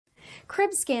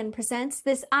Cribscan presents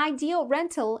this ideal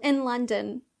rental in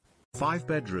London.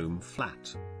 5-bedroom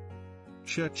flat.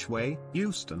 Churchway,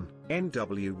 Euston,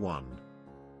 NW1.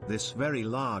 This very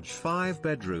large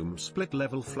 5-bedroom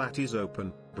split-level flat is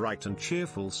open, bright and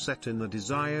cheerful, set in the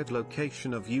desired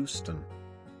location of Euston.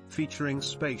 Featuring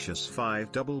spacious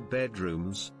 5 double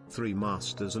bedrooms, 3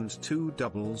 masters and 2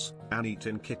 doubles, an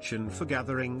eat-in kitchen for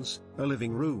gatherings, a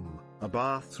living room, a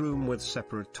bathroom with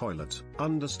separate toilet,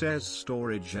 understairs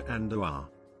storage and a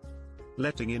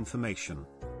letting information.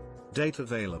 Date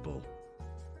available: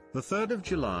 the 3rd of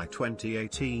July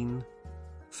 2018.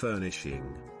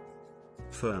 Furnishing: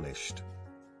 furnished.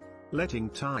 Letting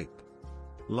type: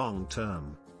 long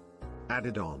term.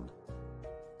 Added on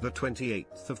the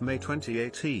 28th of May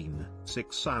 2018,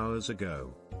 6 hours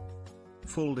ago.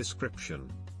 Full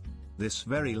description: this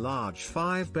very large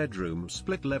 5-bedroom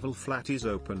split-level flat is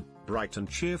open, bright and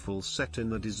cheerful, set in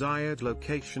the desired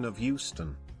location of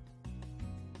Euston.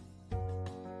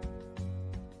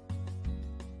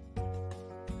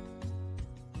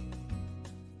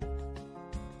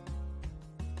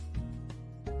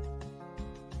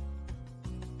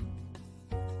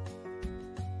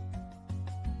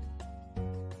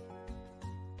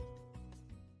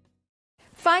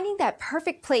 Finding that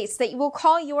perfect place that you will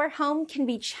call your home can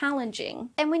be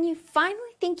challenging. And when you finally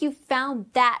think you've found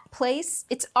that place,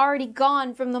 it's already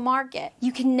gone from the market.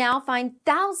 You can now find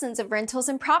thousands of rentals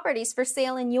and properties for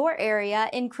sale in your area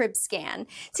in Cribscan.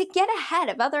 To get ahead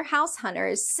of other house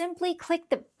hunters, simply click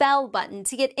the bell button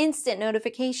to get instant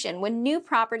notification when new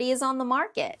property is on the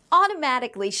market.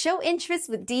 Automatically show interest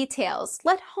with details.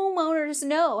 Let homeowners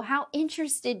know how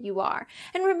interested you are.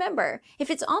 And remember, if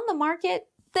it's on the market,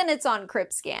 then it's on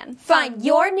Cribscan. Find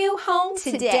your new home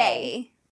today.